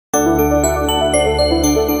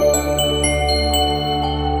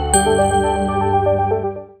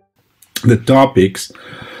The topics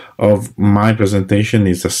of my presentation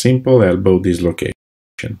is a simple elbow dislocation.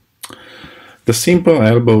 The simple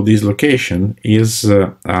elbow dislocation is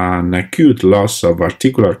an acute loss of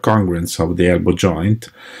articular congruence of the elbow joint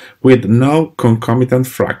with no concomitant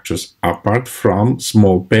fractures apart from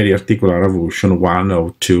small periarticular avulsion 1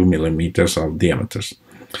 or 2 millimeters of diameter.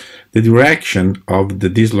 The direction of the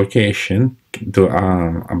dislocation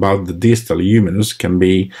about the distal humerus can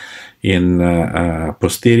be in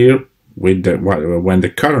posterior when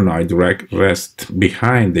the coronoid rests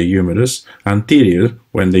behind the humerus, anterior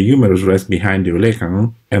when the humerus rests behind the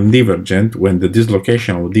olecranon, and divergent when the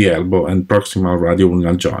dislocation of the elbow and proximal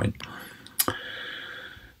radioulnar joint.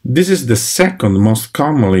 This is the second most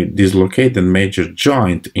commonly dislocated major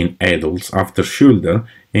joint in adults after shoulder,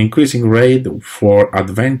 increasing rate for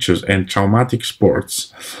adventures and traumatic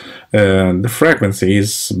sports. The frequency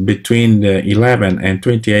is between 11 and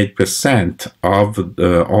 28% of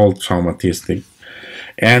all traumatistic,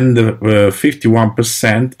 and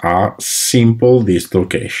 51% are simple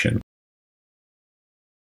dislocation.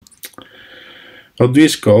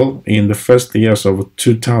 O'Driscoll, in the first years of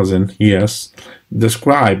 2000 years,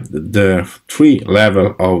 described the three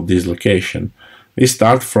levels of dislocation. We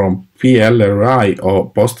start from PLRI,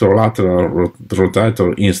 or posterolateral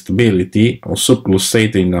rotator instability, or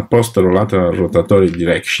subluxated in a posterolateral rotatory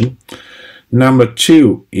direction. Number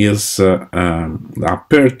 2 is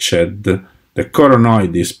perched, the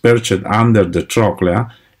coronoid is perched under the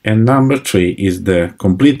trochlea, and number 3 is the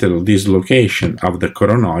complete dislocation of the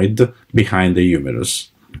coronoid behind the humerus.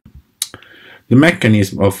 The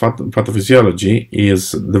mechanism of pathophysiology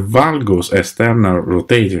is the valgus external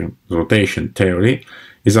rotation theory,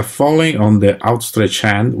 is a falling on the outstretched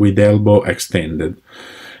hand with elbow extended,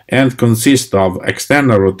 and consists of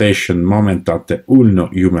external rotation moment at the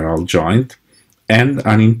ulno-humeral joint and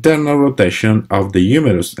an internal rotation of the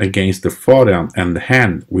humerus against the forearm and the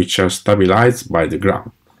hand, which are stabilized by the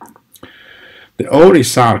ground. The Ori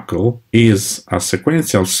circle is a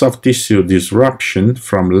sequential soft tissue disruption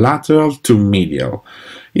from lateral to medial.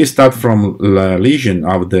 It starts from the lesion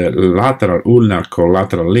of the lateral ulnar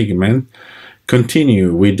collateral ligament,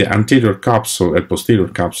 continue with the anterior capsule and posterior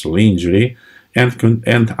capsule injury,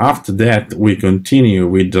 and after that we continue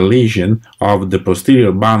with the lesion of the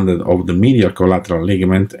posterior bundle of the medial collateral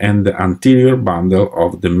ligament and the anterior bundle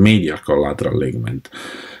of the medial collateral ligament.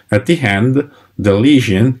 At the end, the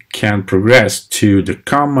lesion can progress to the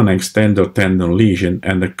common extensor tendon lesion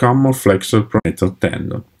and the common flexor pronator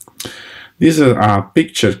tendon. This is a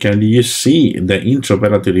picture. Can you see the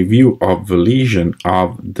intraoperative view of the lesion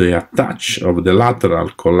of the attach of the lateral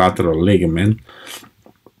collateral ligament?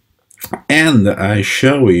 And I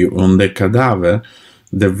show you on the cadaver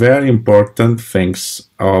the very important things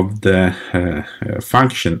of the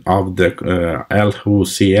function of the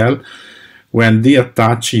LUCL. When they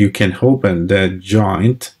attach, you can open the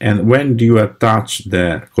joint, and when you attach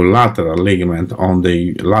the collateral ligament on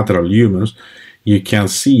the lateral humerus, you can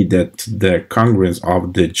see that the congruence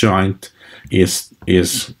of the joint is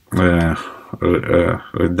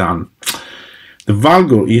done. The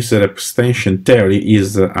valgus extension theory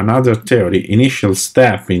is another theory. Initial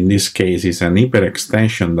step in this case is an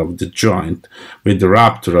hyperextension of the joint with the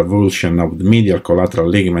rupture avulsion of the medial collateral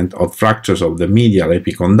ligament or fractures of the medial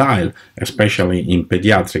epicondyle, especially in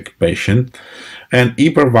pediatric patients, and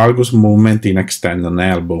hypervalgus movement in extended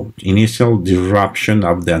elbow. Initial disruption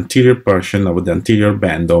of the anterior portion of the anterior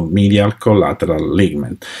band of medial collateral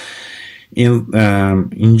ligament.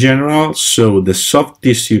 In general, so the soft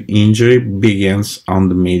tissue injury begins on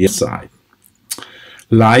the medial side.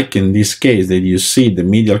 Like in this case that you see the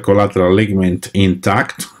medial collateral ligament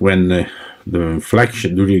intact when the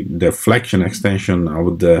flexion, during the flexion extension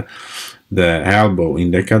of the elbow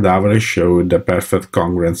in the cadaver show the perfect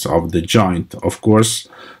congruence of the joint. Of course,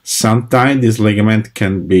 sometimes this ligament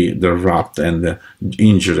can be disrupted and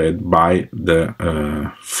injured by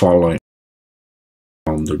the falling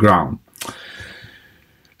on the ground.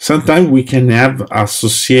 Sometimes we can have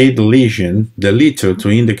associated lesion, the literature to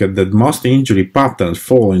indicate that most injury patterns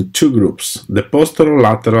fall in two groups: the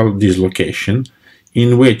posterolateral dislocation,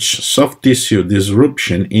 in which soft tissue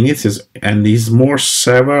disruption initiates and is more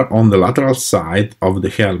severe on the lateral side of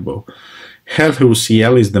the elbow.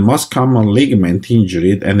 LUCL is the most common ligament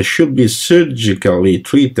injury and should be surgically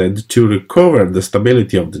treated to recover the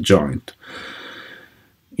stability of the joint.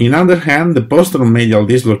 On the other hand, the posteromedial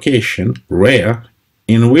dislocation, rare,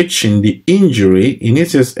 in which the injury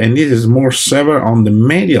initiates and it is more severe on the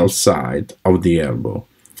medial side of the elbow.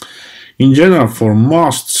 In general, for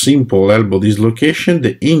most simple elbow dislocation,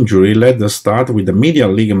 the injury led the start with the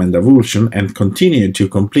medial ligament avulsion and continued to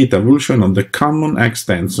complete avulsion on the common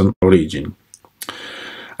extension origin.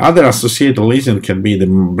 Other associated lesions can be the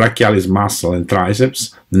brachialis muscle and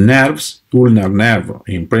triceps, nerves, ulnar nerve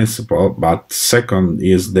in principle, but second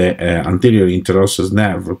is the anterior interosseous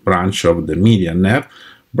nerve branch of the median nerve,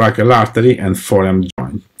 brachial artery, and forearm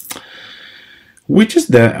joint. Which is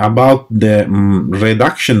about the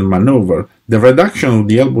reduction maneuver. The reduction of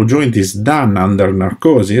the elbow joint is done under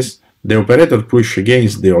narcosis. The operator pushes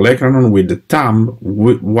against the olecranon with the thumb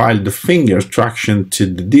while the fingers traction to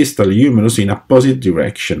the distal humerus in opposite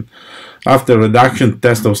direction. After reduction,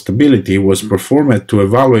 test of stability was performed to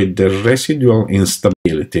evaluate the residual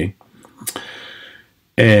instability.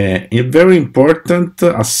 A very important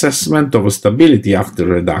assessment of stability after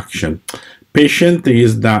reduction. Patient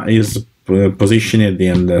is positioned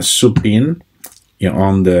in the supine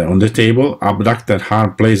on the table, abductor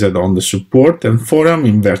arm placed on the support, and forearm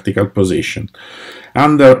in vertical position.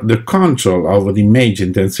 Under the control of the image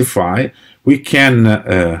intensify, we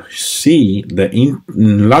can see the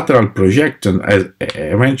lateral projection as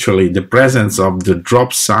eventually the presence of the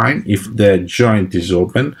drop sign if the joint is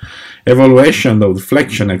open, evaluation of the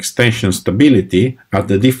flexion extension stability at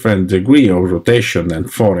the different degree of rotation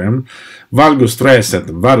and forearm, valgus stress and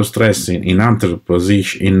varus stress in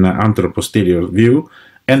anteroposterior view,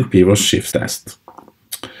 and pivot shift test.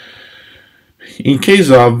 In case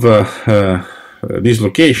of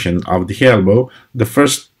dislocation of the elbow, the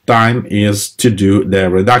first time is to do the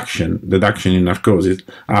reduction in narcosis.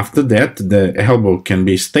 After that, the elbow can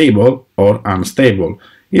be stable or unstable.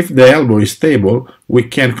 If the elbow is stable, we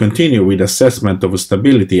can continue with assessment of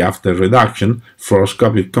stability after reduction,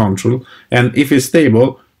 fluoroscopic control, and if it's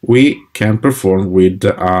stable, we can perform with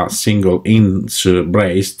a single inch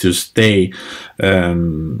brace to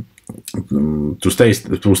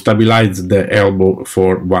stabilize the elbow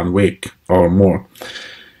for 1 week or more.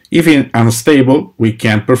 If unstable, we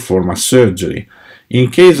can perform a surgery. In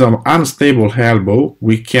case of unstable elbow,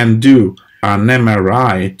 we can do an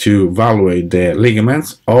MRI to evaluate the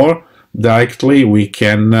ligaments, or directly we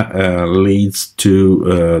can lead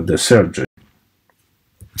to the surgery.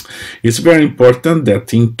 It's very important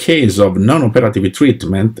that in case of non-operative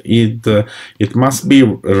treatment, it must be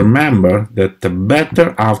remembered that the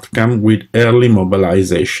better outcome with early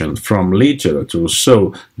mobilization from literature,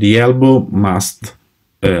 so the elbow must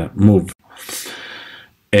move.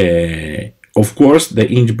 Of course, the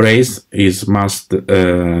hinge brace must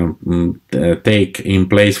take in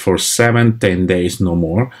place for 7-10 days, no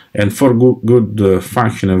more. And for good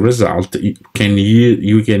functional result, you can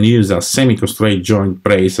use a semi-straight joint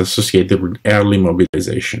brace associated with early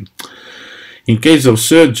mobilization. In case of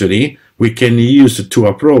surgery, we can use two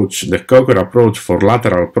approach: the Cocker approach for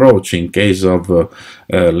lateral approach in case of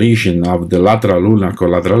lesion of the lateral ulnar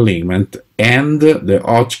collateral ligament, and the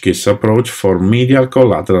Hotchkiss approach for medial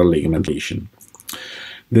collateral ligament lesion.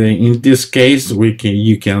 In this case,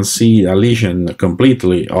 you can see a lesion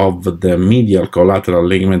completely of the medial collateral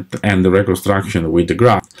ligament and the reconstruction with the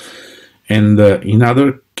graft. And in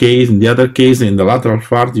the other case, in the lateral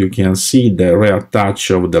part, you can see the reattach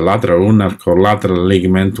of the lateral ulnar collateral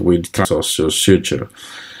ligament with transosseous suture.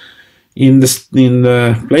 In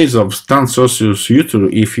the place of transosseous suture,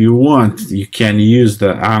 if you want, you can use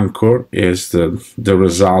the anchor, as the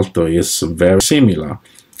result is very similar.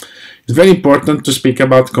 It's very important to speak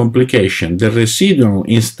about complication. The residual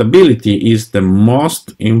instability is the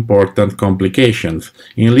most important complication.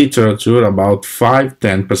 In literature, about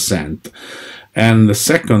 5–10%. And the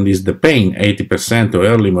second is the pain, 80% of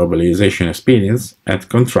early mobilization experience at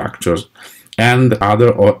contractures, and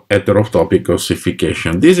other heterotopic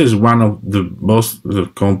ossification. This is one of the most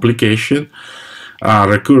complications,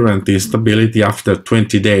 recurrent instability after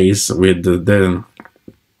 20 days with the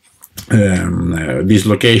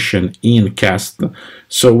dislocation in cast.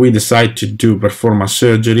 So we decide to perform a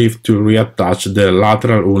surgery to reattach the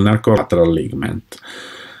lateral ulnar collateral ligament.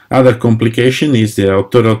 Other complication is the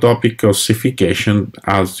heterotopic ossification,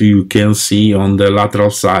 as you can see on the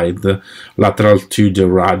lateral side, lateral to the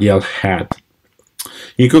radial head.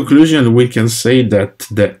 In conclusion, we can say that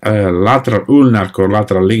the lateral ulnar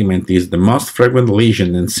collateral ligament is the most frequent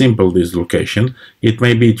lesion and simple dislocation. It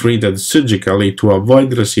may be treated surgically to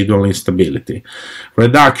avoid residual instability.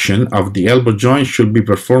 Reduction of the elbow joint should be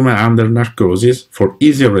performed under narcosis for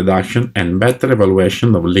easier reduction and better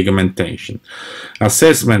evaluation of ligament tension.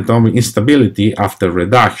 Assessment of instability after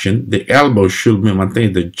reduction: the elbow should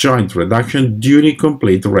maintain the joint reduction during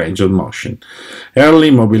complete range of motion.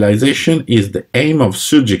 Early mobilization is the aim of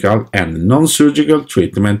surgical and non-surgical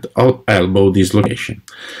treatment of elbow dislocation.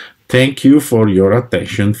 Thank you for your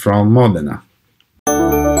attention from Modena.